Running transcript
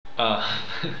Uh,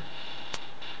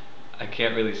 I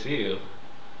can't really see you.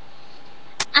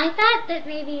 I thought that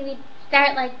maybe we'd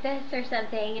start like this or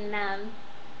something and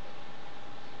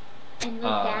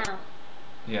look Uh, down.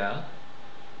 yeah.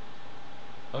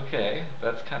 Okay,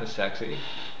 that's kind of sexy.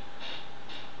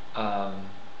 Um,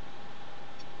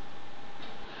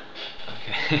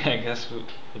 okay, I guess we'll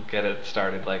get it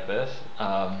started like this.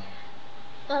 Well,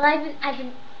 I've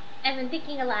been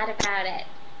thinking a lot about it.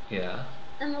 Yeah,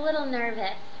 I'm a little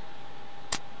nervous.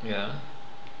 yeah.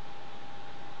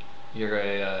 You're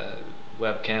a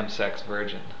webcam sex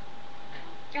virgin.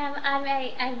 I'm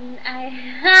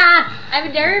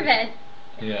nervous.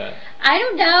 Yeah. I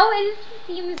don't know. It just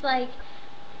seems like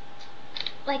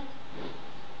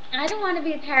I don't want to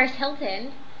be a Paris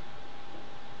Hilton.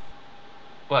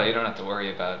 Well, you don't have to worry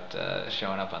about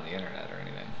showing up on the internet or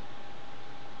anything.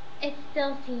 It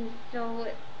still seems so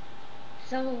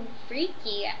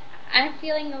freaky. I'm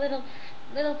feeling a little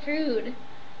prude.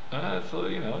 It's a,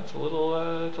 it's a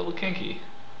little kinky.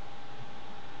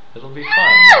 It'll be fun.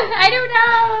 I don't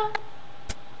know.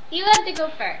 You have to go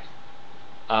first.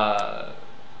 Uh,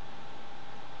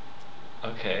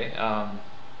 okay.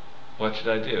 What should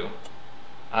I do?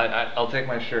 I'll take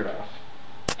my shirt off.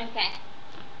 Okay.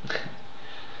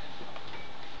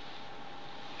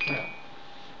 Yeah.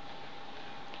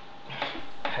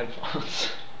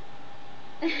 Headphones.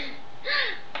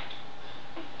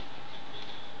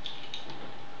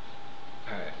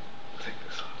 Alright, take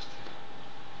this off.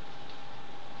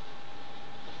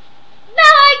 No,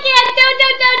 I can't. Don't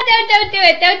do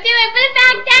it. Don't do it. Put it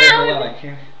back Wait, down. hold on, I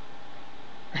can't.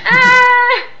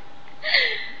 Ah!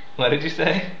 What did you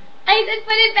say? I said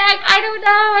put it back. I don't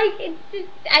know.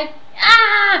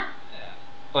 Ah!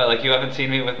 What, like you haven't seen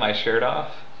me with my shirt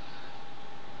off?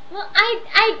 Well,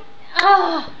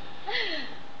 oh.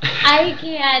 I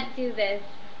can't do this.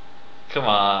 Come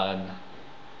on.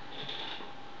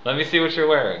 Let me see what you're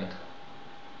wearing.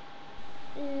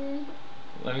 Mm,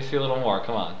 Let me see a little more,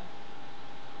 come on.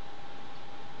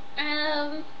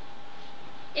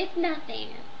 it's nothing.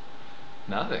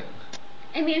 Nothing.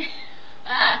 I mean,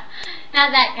 not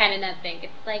that kind of nothing.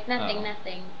 It's like nothing, Oh.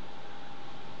 nothing.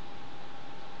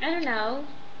 I don't know.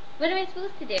 What am I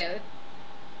supposed to do?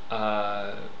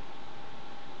 I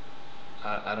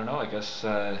don't know, I guess,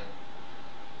 come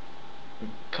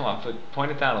on,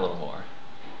 point it down a little more.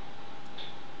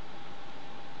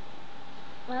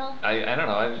 Well, I don't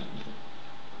know,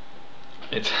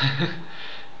 it's,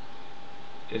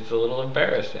 it's a little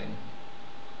embarrassing.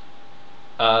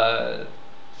 Uh,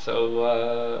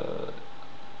 so,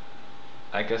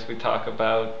 I guess we talk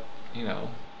about,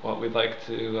 what we'd like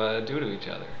to do to each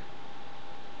other.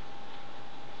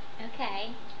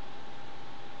 okay.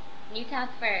 You talk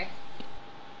first.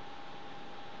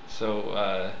 So,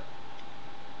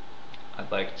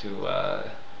 I'd like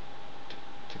to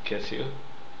kiss you.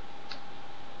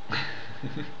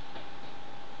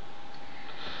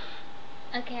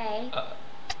 Okay.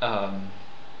 Um,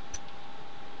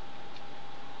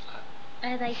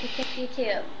 I'd like to kiss you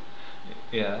too.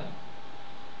 yeah,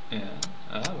 yeah.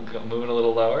 Moving a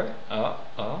little lower. Oh.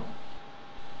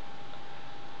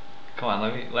 Come on,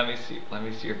 let me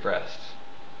see your breasts.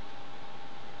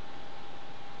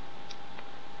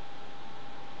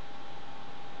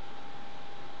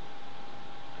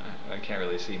 I can't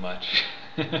really see much.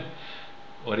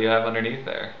 What do you have underneath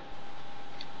there?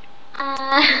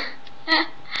 Uh,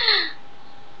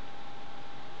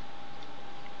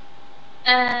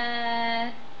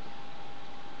 uh,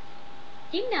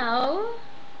 you know.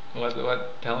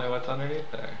 Tell me what's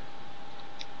underneath there.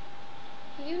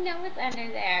 You know what's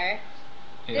under there.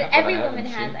 Yeah, That but every woman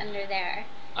has seen, under there.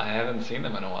 I haven't seen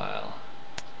them in a while.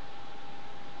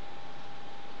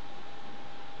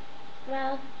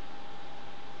 Well,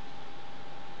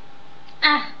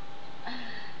 ah,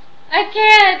 I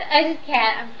can't. I just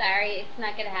can't. I'm sorry. It's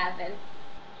not gonna happen.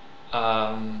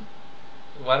 Um,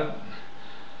 why don't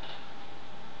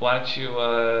why don't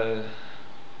you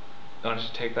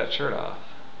take that shirt off?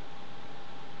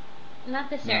 Not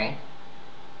the shirt. No,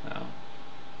 no.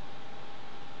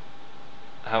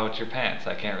 How about your pants?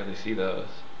 I can't really see those.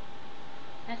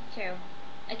 That's true.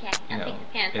 Okay, You I'll know, take the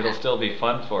pants it'll off. still be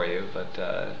fun for you, but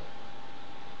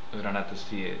we don't have to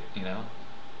see it. Here,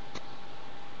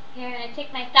 and I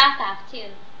take my sock off too.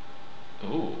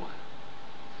 Ooh,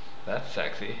 that's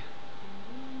sexy.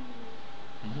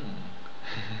 Mm.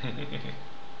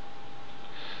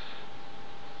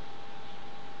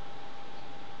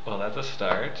 Well, that's a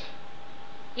start.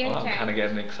 Your Well, I'm turn. kind of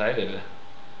getting excited.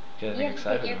 You have to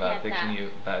take your About pants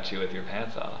off. about you with your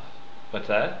pants off. What's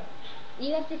that?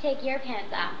 You have to take your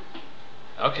pants off.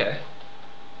 Okay.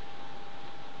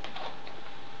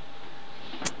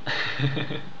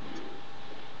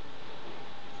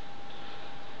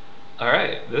 All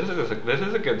right, this is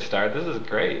a good start. This is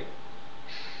great.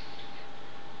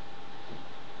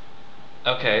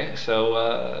 Okay, so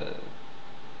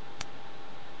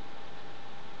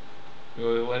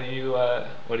what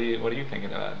are you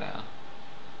thinking about now?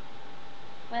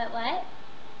 What?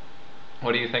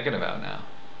 What are you thinking about now?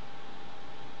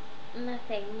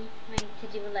 Nothing. My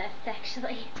to-do list,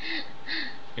 actually.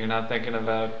 You're not thinking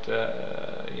about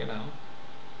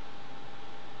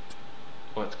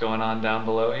what's going on down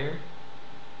below here?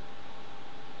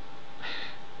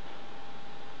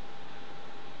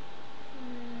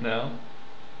 No?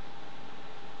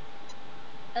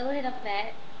 A little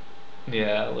bit.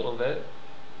 Yeah, a little bit.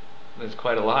 There's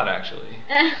quite a lot actually.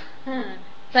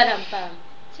 Bum.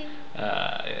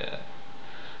 Yeah.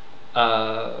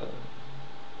 Uh,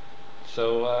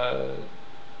 so,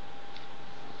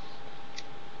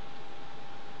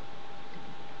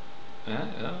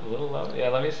 yeah, a little low. Yeah,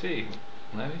 let me see.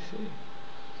 Let me see.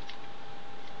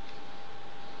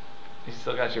 You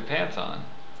still got your pants on.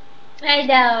 I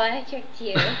know, I tricked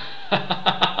you.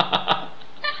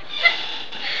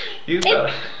 You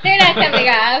thought. They're not coming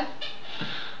off.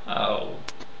 Oh.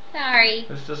 Sorry.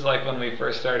 This is like when we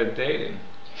first started dating.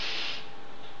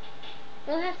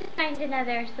 We'll have to find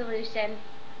another solution.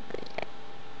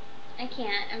 I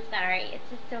can't, I'm sorry. It's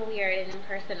just so weird and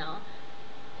impersonal.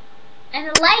 And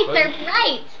the lights are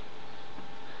bright!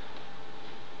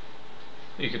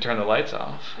 You could turn the lights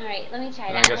off. Alright, let me try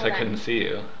And that. I guess Hold I on. couldn't see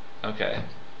you. Okay.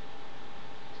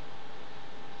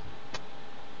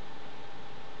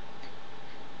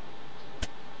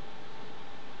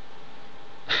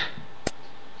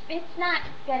 It's not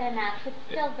good enough. It's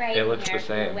still bright It in looks here the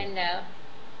from the same. window.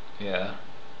 Yeah.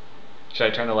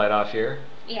 Should I turn the light off here?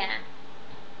 Yeah.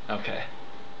 Okay.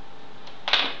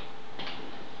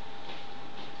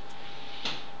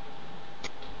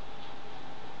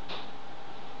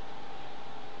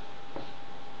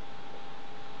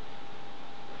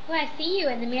 Oh, I see you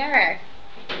in the mirror.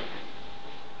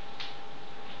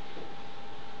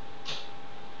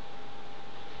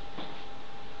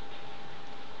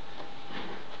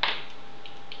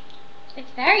 It's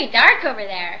very dark over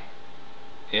there.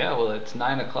 Yeah, well, it's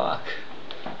 9 o'clock.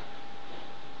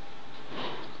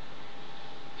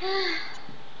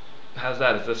 How's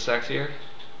that? Is this sexier?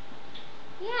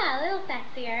 Yeah, a little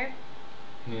sexier,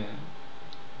 Yeah.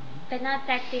 but not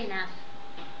sexy enough.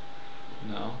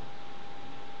 No?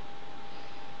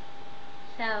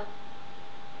 So,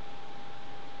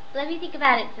 let me think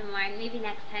about it some more, and maybe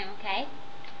next time, okay?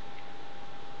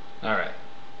 Alright.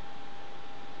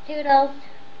 Toodles.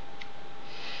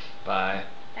 Bye.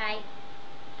 Bye.